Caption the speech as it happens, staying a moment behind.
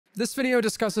This video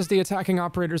discusses the attacking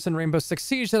operators in Rainbow Six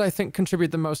Siege that I think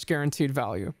contribute the most guaranteed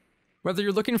value. Whether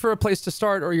you're looking for a place to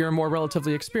start or you're a more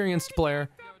relatively experienced player,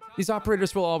 these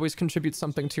operators will always contribute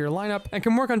something to your lineup and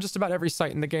can work on just about every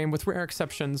site in the game, with rare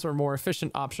exceptions or more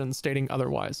efficient options stating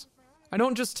otherwise. I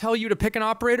don't just tell you to pick an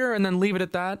operator and then leave it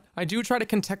at that. I do try to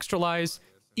contextualize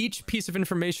each piece of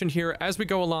information here as we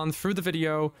go along through the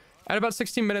video. At about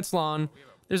 16 minutes long,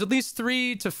 there's at least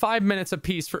 3 to 5 minutes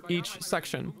apiece for each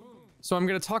section. So I'm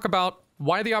going to talk about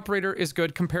why the operator is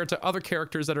good compared to other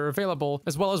characters that are available,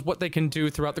 as well as what they can do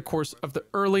throughout the course of the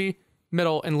early,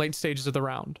 middle, and late stages of the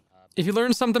round. If you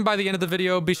learned something by the end of the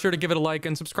video, be sure to give it a like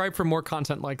and subscribe for more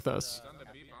content like this.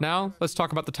 Now, let's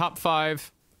talk about the top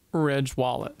 5 Ridge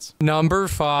wallets. Number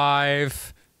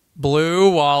 5, blue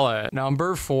wallet.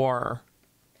 Number 4,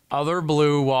 other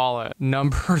blue wallet.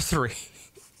 Number 3.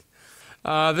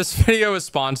 This video is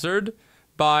sponsored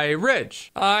by Ridge.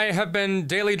 I have been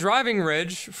daily driving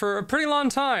Ridge for a pretty long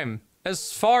time,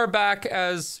 as far back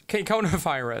as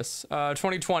coronavirus,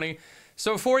 2020.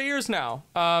 So 4 years now.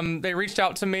 They reached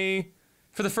out to me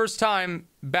for the first time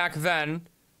back then,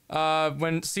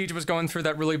 when Siege was going through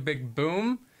that really big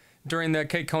boom during the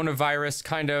coronavirus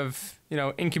kind of,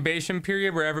 incubation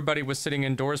period where everybody was sitting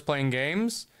indoors playing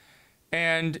games.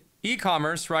 And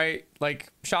e-commerce, right,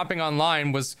 like shopping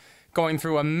online, was going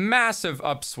through a massive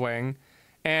upswing.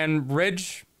 And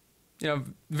Ridge,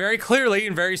 very clearly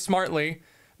and very smartly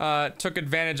took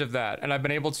advantage of that. And I've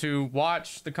been able to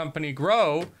watch the company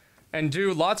grow and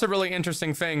do lots of really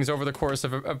interesting things over the course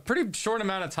of a pretty short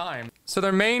amount of time. So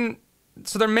their main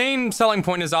selling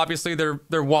point is obviously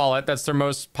their wallet. That's their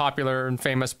most popular and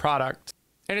famous product.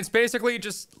 And it's basically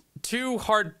just 2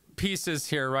 hard pieces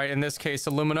here, right? In this case,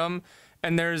 aluminum.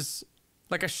 And there's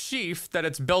like a sheath that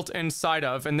it's built inside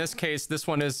of. In this case, this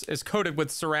one is coated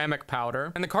with ceramic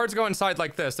powder. And the cards go inside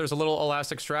like this. There's a little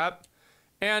elastic strap.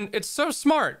 And it's so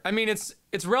smart. I mean, it's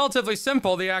relatively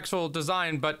simple, the actual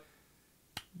design, but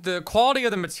the quality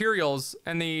of the materials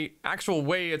and the actual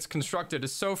way it's constructed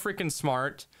is so freaking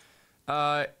smart.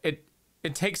 It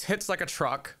takes hits like a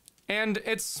truck. And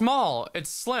it's small, it's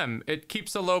slim, it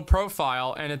keeps a low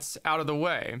profile, and it's out of the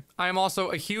way. I am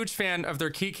also a huge fan of their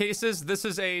key cases. This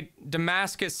is a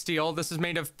Damascus steel. This is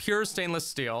made of pure stainless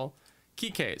steel key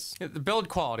case. The build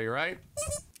quality, right?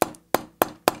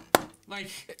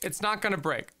 Like, it's not gonna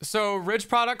break. So Ridge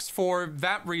products, for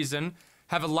that reason,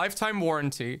 have a lifetime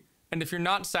warranty, and if you're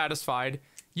not satisfied,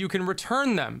 you can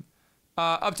return them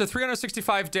up to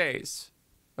 365 days,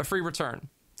 a free return.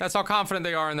 That's how confident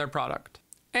they are in their product.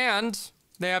 And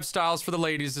they have styles for the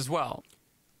ladies as well.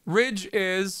 Ridge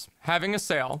is having a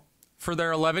sale for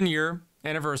their 11-year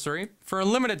anniversary for a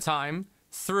limited time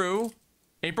through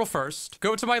April 1st.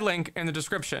 Go to my link in the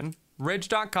description,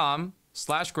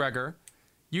 ridge.com/Gregor.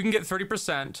 You can get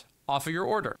 30% off of your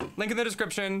order. Link in the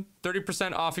description,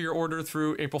 30% off of your order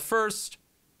through April 1st.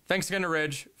 Thanks again to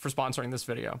Ridge for sponsoring this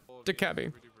video.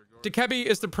 Dokk. Dokk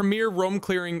is the premier roam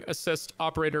clearing assist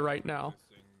operator right now.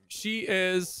 She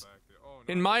is,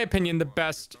 in my opinion, the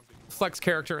best flex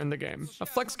character in the game. A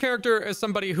flex character is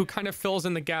somebody who kind of fills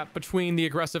in the gap between the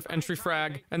aggressive entry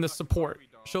frag and the support.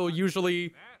 She'll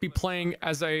usually be playing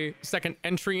as a second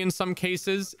entry in some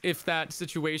cases if that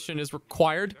situation is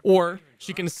required, or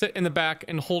she can sit in the back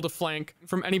and hold a flank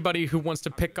from anybody who wants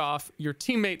to pick off your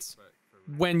teammates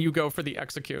when you go for the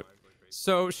execute.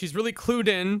 So she's really clued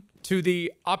in to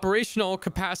the operational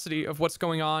capacity of what's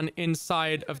going on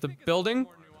inside of the building,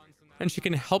 and she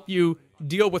can help you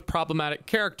deal with problematic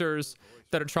characters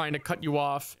that are trying to cut you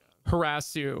off,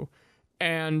 harass you,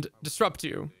 and disrupt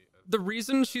you. The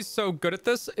reason she's so good at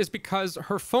this is because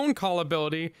her phone call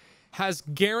ability has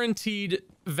guaranteed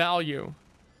value.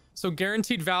 So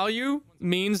guaranteed value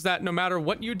means that no matter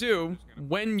what you do,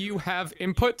 when you have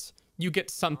input, you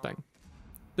get something.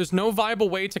 There's no viable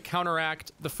way to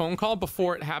counteract the phone call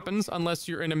before it happens unless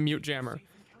you're in a mute jammer.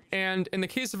 And in the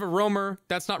case of a roamer,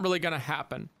 that's not really going to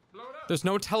happen. There's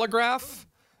no telegraph,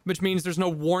 which means there's no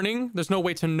warning. There's no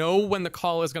way to know when the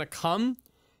call is going to come.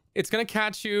 It's going to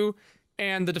catch you,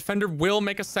 and the defender will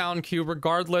make a sound cue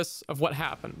regardless of what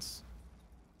happens.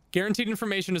 Guaranteed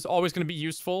information is always going to be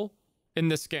useful in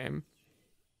this game.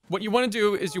 What you want to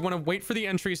do is you want to wait for the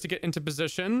entries to get into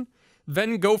position,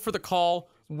 then go for the call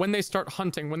when they start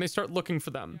hunting, when they start looking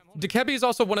for them. Dokk is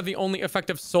also one of the only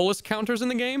effective Solus counters in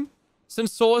the game,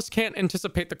 since Solus can't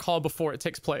anticipate the call before it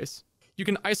takes place. You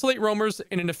can isolate roamers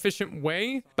in an efficient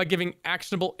way by giving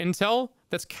actionable intel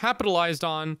that's capitalized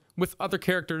on with other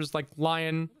characters like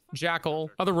Lion, Jackal,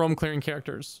 other roam clearing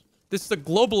characters. This is a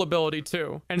global ability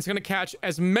too, and it's going to catch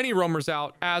as many roamers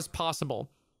out as possible,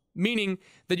 meaning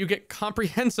that you get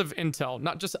comprehensive intel,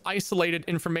 not just isolated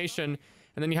information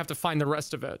and then you have to find the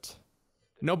rest of it.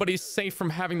 Nobody's safe from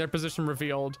having their position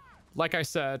revealed, like I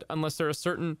said, unless there are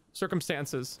certain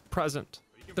circumstances present.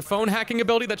 The phone hacking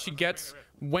ability that she gets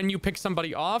when you pick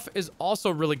somebody off is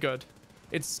also really good.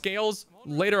 It scales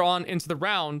later on into the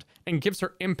round and gives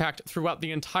her impact throughout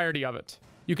the entirety of it.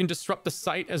 You can disrupt the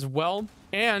site as well,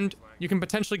 and you can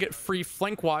potentially get free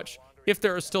flank watch if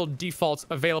there are still defaults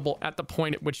available at the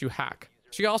point at which you hack.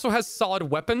 She also has solid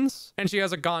weapons, and she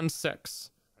has a Gon 6,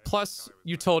 plus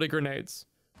utility grenades.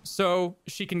 So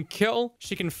she can kill,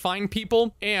 she can find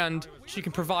people, and she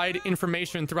can provide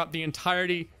information throughout the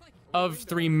entirety of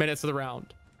 3 minutes of the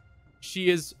round. She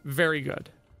is very good.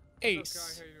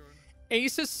 Ace.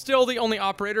 Ace is still the only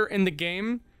operator in the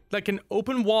game that can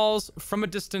open walls from a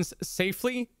distance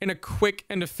safely in a quick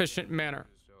and efficient manner.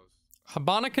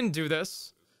 Hibana can do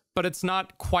this, but it's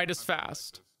not quite as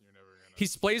fast. He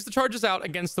splays the charges out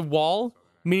against the wall,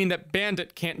 meaning that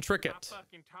Bandit can't trick it.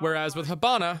 Whereas with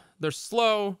Hibana, they're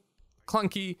slow,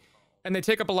 clunky, and they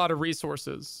take up a lot of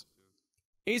resources.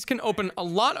 Ace can open a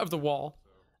lot of the wall,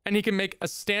 and he can make a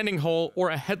standing hole or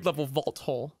a head-level vault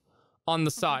hole on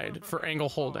the side for angle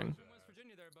holding.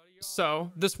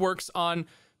 So this works on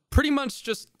pretty much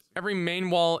just every main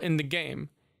wall in the game.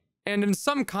 And in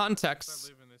some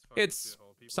contexts, it's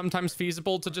sometimes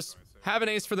feasible to just have an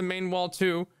ace for the main wall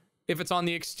too, if it's on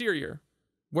the exterior.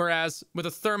 Whereas with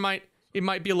a thermite, it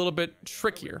might be a little bit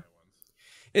trickier.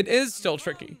 It is still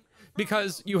tricky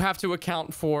because you have to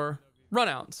account for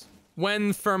runouts.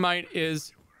 When thermite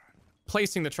is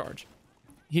placing the charge,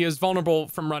 he is vulnerable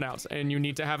from runouts, and you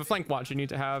need to have a flank watch, you need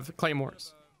to have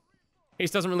claymores.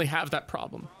 Ace doesn't really have that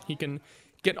problem. He can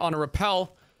get on a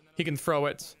rappel, he can throw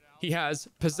it, he has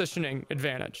positioning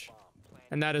advantage.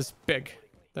 And that is big.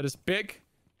 That is big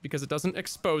because it doesn't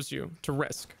expose you to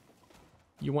risk.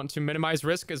 You want to minimize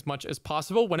risk as much as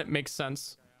possible when it makes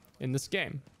sense in this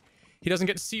game. He doesn't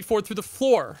get C4 through the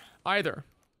floor either,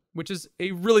 which is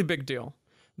a really big deal.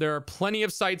 There are plenty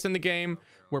of sites in the game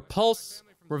where Pulse,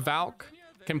 where Valk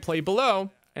can play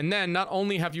below, and then not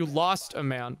only have you lost a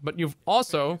man, but you've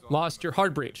also lost your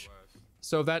hard breach.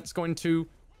 So that's going to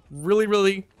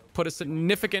really put a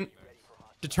significant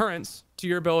deterrence to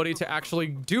your ability to actually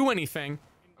do anything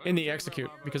in the execute.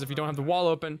 Because if you don't have the wall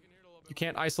open, you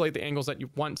can't isolate the angles that you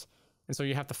want. And so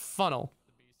you have to funnel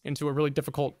into a really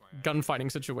difficult gunfighting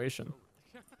situation.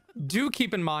 Do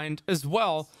keep in mind as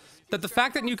well that the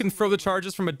fact that you can throw the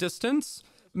charges from a distance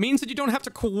means that you don't have to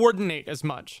coordinate as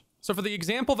much. So for the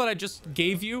example that I just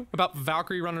gave you about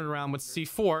Valkyrie running around with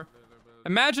C4,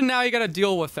 imagine now you got to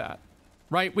deal with that,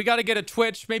 right? We got to get a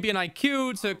Twitch, maybe an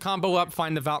IQ to combo up,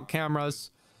 find the Valk cameras.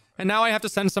 And now I have to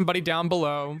send somebody down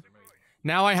below.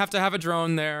 Now I have to have a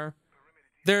drone there.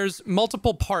 There's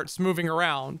multiple parts moving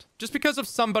around just because of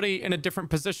somebody in a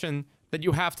different position that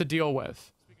you have to deal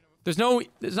with. There's not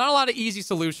a lot of easy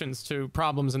solutions to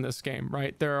problems in this game,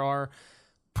 right? There are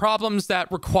problems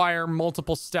that require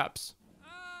multiple steps.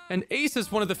 And Ace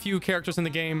is one of the few characters in the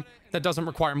game that doesn't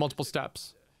require multiple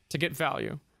steps to get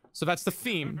value. So that's the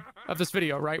theme of this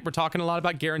video, right? We're talking a lot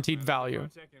about guaranteed value.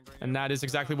 And that is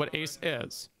exactly what Ace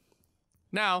is.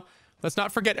 Now, let's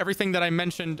not forget everything that I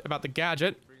mentioned about the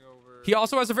gadget. He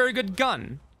also has a very good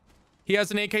gun. He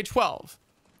has an AK-12.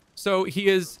 So he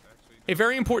is a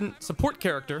very important support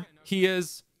character. He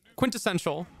is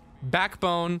quintessential,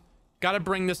 backbone, gotta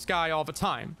bring this guy all the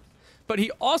time. But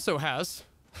he also has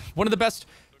one of the best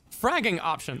fragging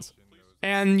options.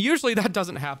 And usually that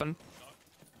doesn't happen.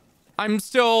 I'm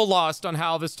still lost on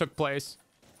how this took place.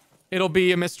 It'll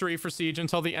be a mystery for Siege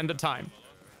until the end of time.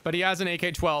 But he has an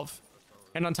AK-12.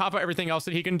 And on top of everything else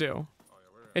that he can do,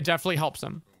 it definitely helps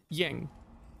him. Ying.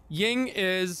 Ying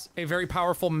is a very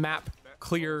powerful map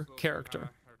clear character.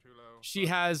 She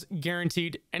has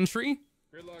guaranteed entry,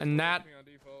 and that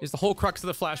is the whole crux of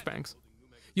the flashbangs.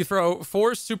 You throw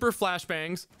 4 super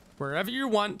flashbangs wherever you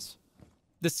want.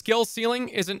 The skill ceiling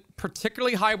isn't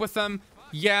particularly high with them.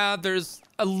 Yeah, there's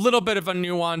a little bit of a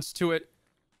nuance to it.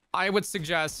 I would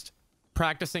suggest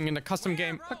practicing in a custom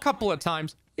game a couple of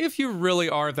times if you really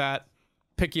are that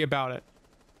picky about it.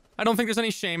 I don't think there's any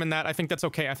shame in that. I think that's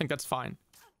okay. I think that's fine.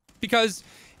 Because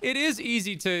it is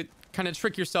easy to kind of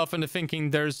trick yourself into thinking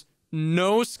there's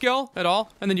no skill at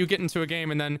all, and then you get into a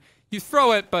game and then you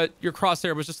throw it, but your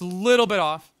crosshair was just a little bit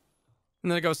off,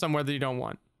 and then it goes somewhere that you don't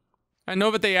want. I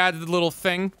know that they added the little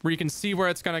thing where you can see where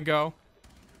it's going to go,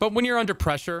 but when you're under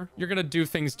pressure, you're going to do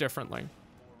things differently.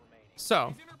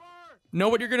 So, know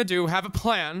what you're going to do, have a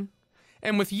plan,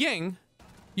 and with Ying,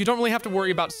 you don't really have to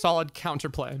worry about solid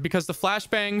counterplay, because the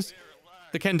flashbangs,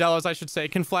 the Candelas, I should say,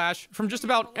 can flash from just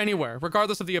about anywhere,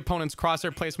 regardless of the opponent's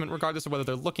crosshair placement, regardless of whether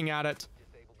they're looking at it.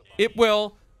 It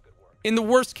will in the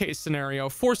worst case scenario,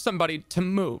 force somebody to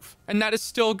move. And that is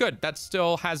still good. That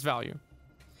still has value.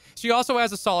 She also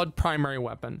has a solid primary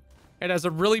weapon. It has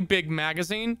a really big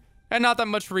magazine and not that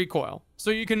much recoil. So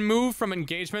you can move from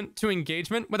engagement to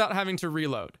engagement without having to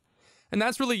reload. And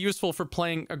that's really useful for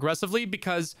playing aggressively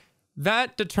because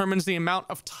that determines the amount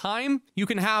of time you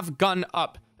can have gun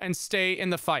up and stay in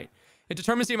the fight. It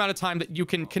determines the amount of time that you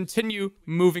can continue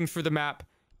moving through the map,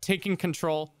 taking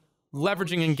control,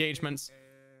 leveraging engagements,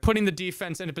 putting the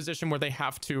defense in a position where they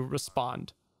have to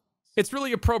respond. It's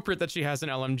really appropriate that she has an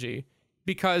LMG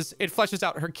because it fleshes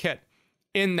out her kit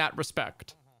in that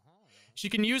respect. She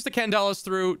can use the candelas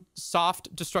through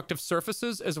soft, destructive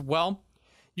surfaces as well.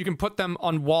 You can put them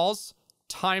on walls,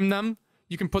 time them.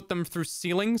 You can put them through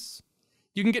ceilings.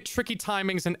 You can get tricky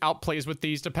timings and outplays with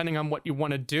these depending on what you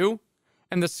want to do.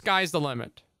 And the sky's the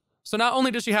limit. So not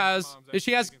only does she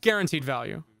has guaranteed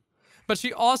value, but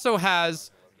she also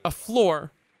has a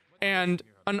floor and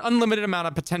an unlimited amount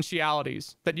of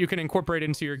potentialities that you can incorporate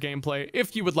into your gameplay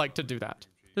if you would like to do that.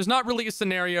 There's not really a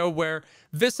scenario where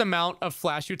this amount of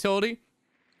flash utility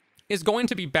is going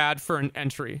to be bad for an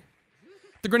entry.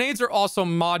 The grenades are also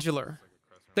modular.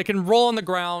 They can roll on the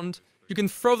ground. You can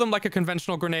throw them like a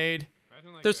conventional grenade.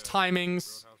 There's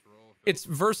timings. It's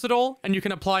versatile, and you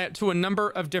can apply it to a number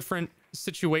of different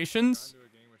situations.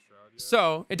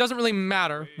 So it doesn't really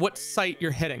matter what site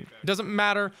you're hitting. It doesn't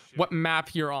matter what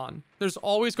map you're on. There's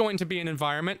always going to be an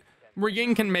environment where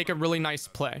Ying can make a really nice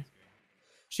play.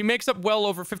 She makes up well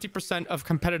over 50% of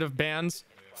competitive bans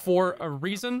for a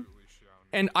reason,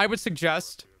 and I would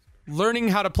suggest learning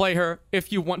how to play her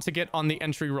if you want to get on the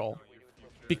entry role.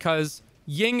 Because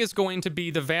Ying is going to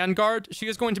be the vanguard. She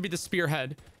is going to be the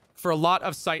spearhead for a lot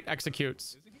of site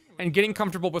executes, and getting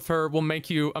comfortable with her will make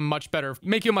you a much better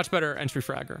entry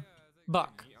fragger.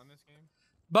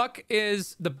 Buck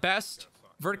is the best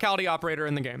verticality operator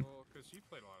in the game.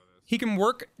 He can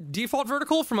work default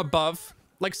vertical from above,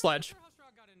 like Sledge,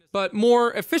 but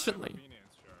more efficiently.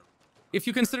 If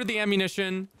you consider the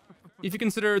ammunition, if you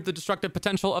consider the destructive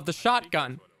potential of the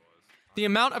shotgun, the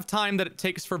amount of time that it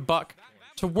takes for Buck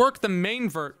to work the main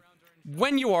vert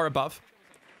when you are above,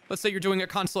 let's say you're doing a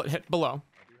consulate hit below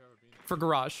for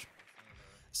garage.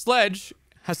 Sledge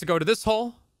has to go to this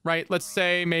hole, right? Let's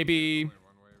say maybe,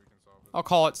 I'll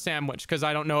call it sandwich because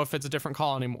I don't know if it's a different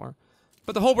call anymore.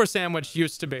 But the hole where sandwich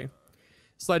used to be.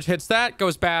 Sledge hits that,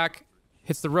 goes back,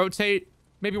 hits the rotate,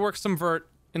 maybe works some vert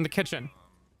in the kitchen.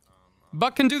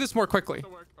 Buck can do this more quickly.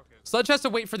 Sledge has to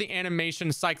wait for the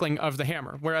animation cycling of the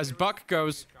hammer, whereas Buck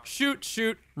goes shoot,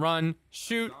 shoot, run,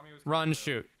 shoot, run,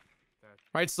 shoot.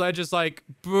 Right? Sledge is like,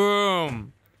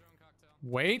 boom.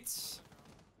 Wait.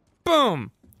 Boom.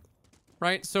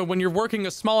 Right? So when you're working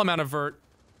a small amount of vert,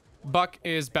 Buck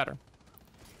is better.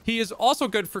 He is also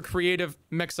good for creative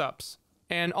mix-ups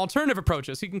and alternative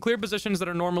approaches. He can clear positions that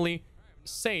are normally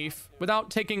safe without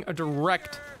taking a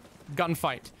direct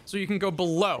gunfight. So you can go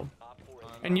below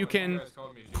and you can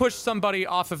push somebody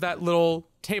off of that little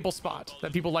table spot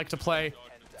that people like to play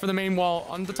for the main wall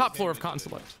on the top floor of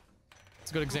Consulate.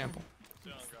 It's a good example.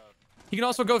 He can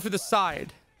also go through the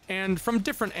side and from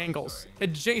different angles,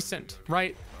 adjacent,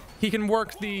 right? He can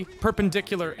work the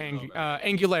perpendicular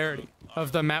angularity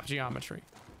of the map geometry.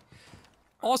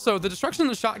 Also, the destruction of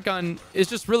the shotgun is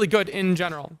just really good in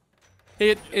general.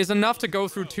 It is enough to go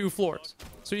through 2 floors.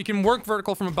 So you can work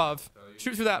vertical from above,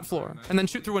 shoot through that floor, and then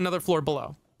shoot through another floor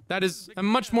below. That is a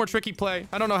much more tricky play.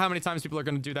 I don't know how many times people are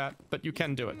going to do that, but you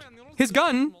can do it. His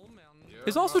gun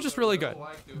is also just really good.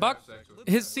 Buck,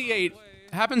 his C8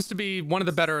 happens to be one of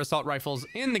the better assault rifles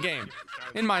in the game,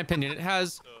 in my opinion. It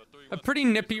has a pretty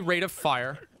nippy rate of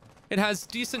fire. It has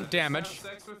decent damage,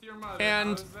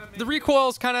 and the recoil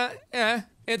is kind of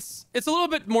It's a little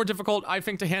bit more difficult, I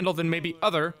think, to handle than maybe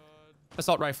other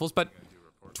assault rifles, but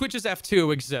Twitch's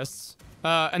F2 exists,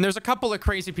 and there's a couple of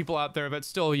crazy people out there that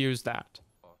still use that.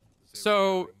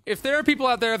 So if there are people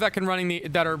out there that can running the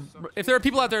if there are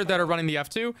people out there that are running the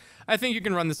F2, I think you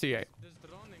can run the C8.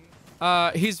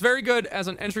 He's very good as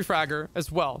an entry fragger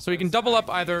as well, so he can double up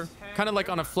either kind of like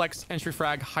on a flex entry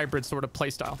frag hybrid sort of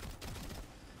playstyle.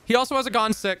 He also has a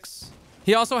Gon 6.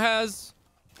 He also has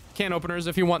can openers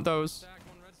if you want those.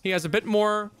 He has a bit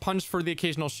more punch for the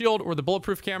occasional shield or the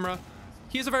bulletproof camera.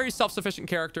 He is a very self-sufficient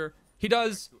character. He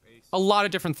does a lot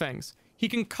of different things. He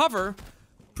can cover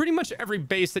pretty much every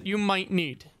base that you might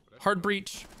need. Hard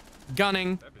breach,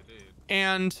 gunning,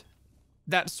 and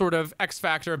that sort of X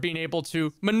factor of being able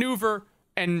to maneuver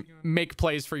and make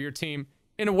plays for your team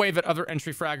in a way that other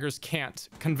entry fraggers can't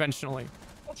conventionally.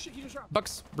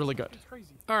 Buck's really good.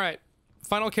 All right,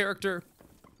 final character.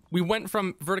 We went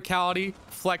from verticality,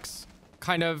 flex,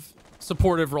 kind of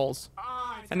supportive roles.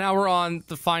 And now we're on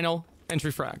the final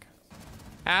entry frag.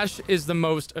 Ashe is the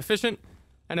most efficient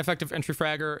and effective entry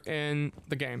fragger in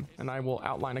the game, and I will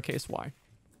outline a case why.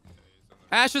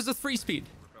 Ashe is a 3-speed.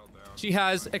 She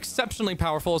has exceptionally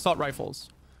powerful assault rifles.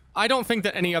 I don't think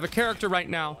that any other character right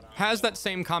now has that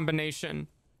same combination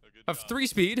of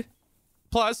 3-speed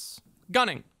plus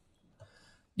gunning.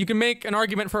 You can make an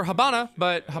argument for Hibana,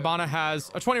 but Hibana has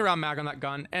a 20-round mag on that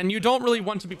gun, and you don't really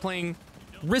want to be playing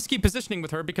risky positioning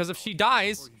with her because if she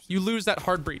dies, you lose that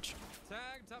hard breach.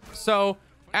 So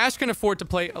Ashe can afford to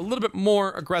play a little bit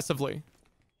more aggressively.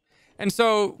 And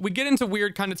so we get into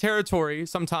weird kind of territory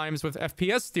sometimes with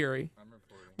FPS theory,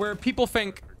 where people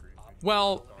think,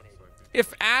 well,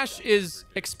 if Ashe is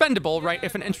expendable, right?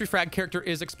 If an entry frag character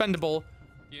is expendable,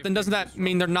 then doesn't that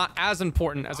mean they're not as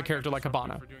important as a character like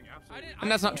Hibana?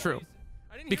 And that's not true.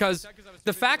 Because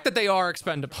the fact that they are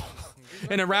expendable,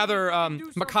 in a rather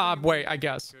macabre way, I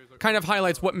guess, kind of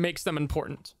highlights what makes them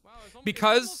important.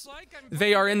 Because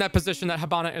they are in that position that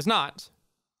Hibana is not.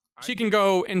 She can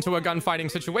go into a gunfighting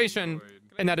situation,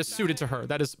 and that is suited to her.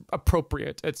 That is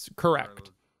appropriate. It's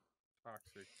correct.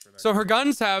 So her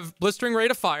guns have blistering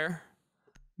rate of fire,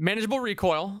 manageable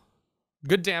recoil,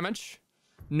 good damage,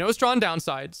 no strong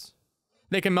downsides.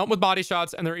 They can melt with body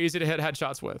shots, and they're easy to hit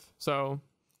headshots with. So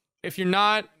if you're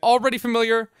not already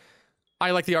familiar,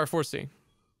 I like the R4C.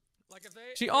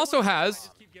 She also has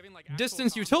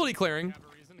distance utility clearing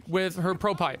with her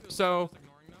pro pipe. So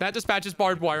that dispatches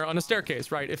barbed wire on a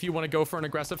staircase, right? If you want to go for an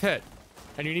aggressive hit.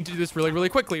 And you need to do this really, really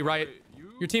quickly, right?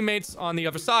 Your teammates on the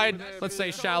other side, let's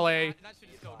say chalet,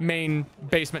 main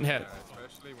basement hit.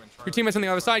 Your teammates on the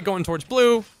other side going towards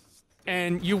blue,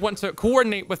 and you want to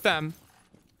coordinate with them,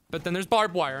 but then there's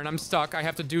barbed wire, and I'm stuck. I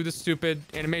have to do the stupid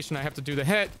animation. I have to do the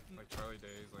hit,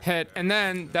 and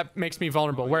then that makes me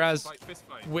vulnerable. Whereas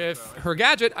with her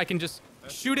gadget, I can just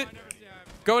shoot it,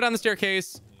 go down the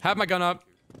staircase, have my gun up,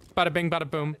 bada bing, bada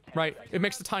boom, right? It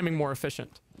makes the timing more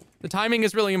efficient. The timing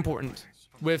is really important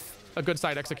with a good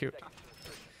side execute.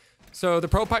 So the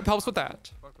pro pipe helps with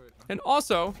that. And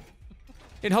also,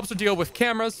 it helps to deal with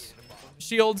cameras,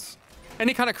 shields,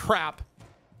 any kind of crap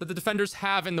that the defenders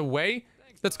have in the way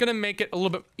that's going to make it a little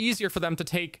bit easier for them to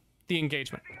take the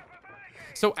engagement.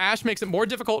 So Ashe makes it more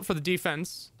difficult for the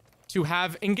defense to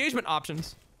have engagement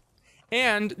options.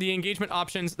 And the engagement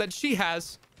options that she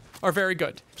has are very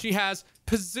good. She has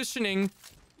positioning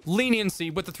leniency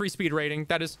with the 3-speed rating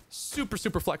that is super,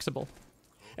 super flexible.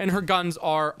 And her guns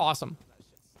are awesome.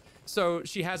 So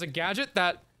she has a gadget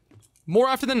that more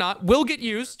often than not will get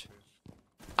used.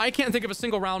 I can't think of a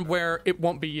single round where it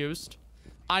won't be used.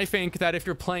 I think that if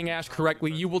you're playing Ashe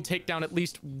correctly, you will take down at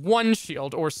least one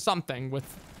shield or something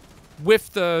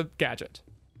with the gadget.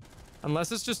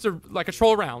 Unless it's just like a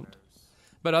troll round.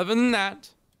 But other than that,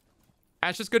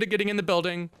 Ashe is good at getting in the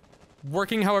building,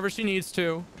 working however she needs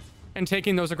to, and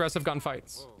taking those aggressive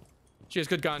gunfights. She has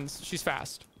good guns. She's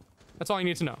fast. That's all you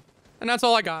need to know. And that's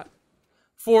all I got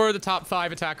for the top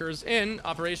 5 attackers in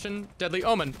Operation Deadly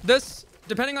Omen. This,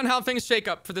 depending on how things shake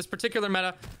up for this particular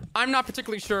meta, I'm not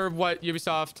particularly sure what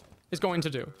Ubisoft is going to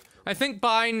do. I think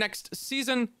by next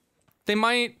season, they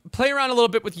might play around a little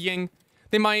bit with Ying.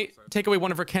 They might take away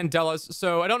one of her candelas.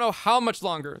 So I don't know how much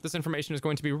longer this information is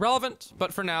going to be relevant.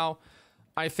 But for now,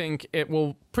 I think it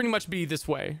will pretty much be this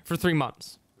way for 3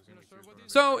 months.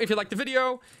 So if you liked the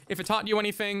video, if it taught you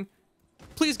anything,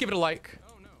 please give it a like.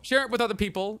 Share it with other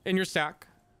people in your stack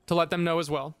to let them know as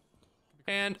well.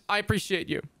 And I appreciate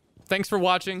you. Thanks for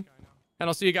watching, and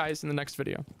I'll see you guys in the next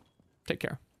video. Take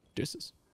care. Deuces.